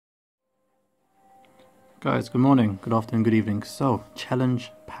Guys, good morning, good afternoon, good evening. So,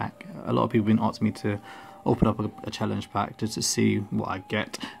 challenge pack. A lot of people have been asking me to open up a challenge pack just to see what I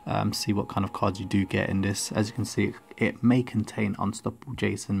get, see what kind of cards you do get in this. As you can see, it may contain Unstoppable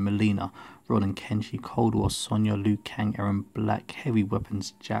Jason, Melina, Ronan Kenshi, Cold War, Sonya, Liu Kang, Aaron Black, Heavy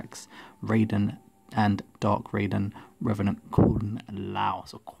Weapons, Jax, Raiden, and Dark Raiden, Revenant, Kung Lao.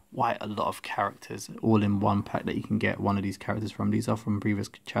 So quite a lot of characters all in one pack that you can get one of these characters from. These are from previous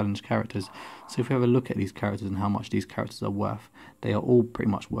challenge characters. So if you have a look at these characters and how much these characters are worth, they are all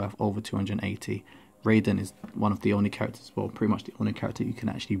pretty much worth over 280. Raiden is one of the only characters, well, pretty much the only character you can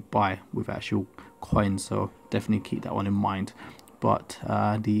actually buy with actual coins, so definitely keep that one in mind. But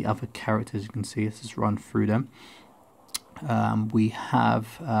the other characters, you can see, let's just run through them. We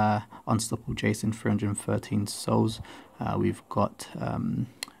have Unstoppable Jason, 313 souls. We've got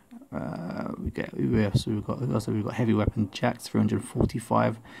we've got Heavy Weapon Jax,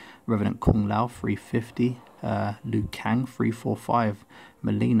 345. Revenant Kung Lao, 350. Liu Kang, 345.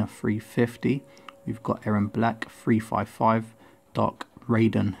 Melina, 350. We've got Aaron Black, 355. Dark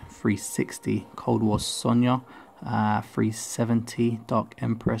Raiden, 360. Cold War Sonya, 370. Dark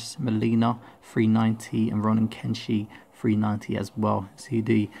Empress Melina, 390. And Ronan Kenshi, 390 as well. See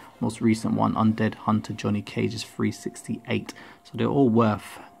the most recent one, Undead Hunter Johnny Cage, is 368. So they're all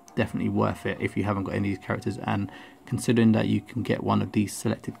definitely worth it if you haven't got any of these characters. And considering that you can get one of these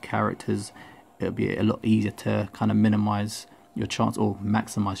selected characters, it'll be a lot easier to kind of minimize your chance, or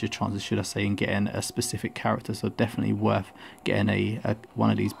maximize your chances, should I say, in getting a specific character. So definitely worth getting a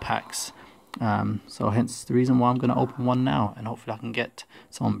one of these packs. So hence the reason why I'm going to open one now, and hopefully I can get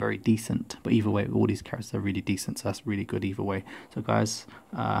someone very decent. But either way, all these characters are really decent, so that's really good either way. So guys,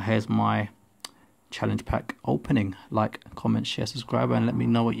 here's my challenge pack opening. Like, comment, share, subscribe, and let me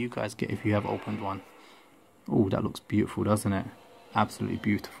know what you guys get if you have opened one. Oh, that looks beautiful, doesn't it? Absolutely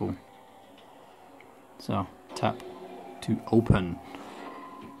beautiful. So tap to open.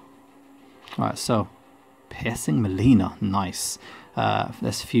 Alright, so Piercing Melina, nice.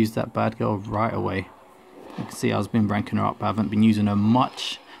 Let's fuse that bad girl right away. You can see I've been ranking her up. I haven't been using her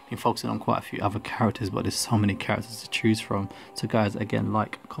much. Been focusing on quite a few other characters, but there's so many characters to choose from. So guys, again,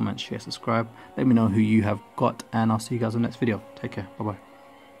 like, comment, share, subscribe. Let me know who you have got, and I'll see you guys in the next video. Take care. Bye bye.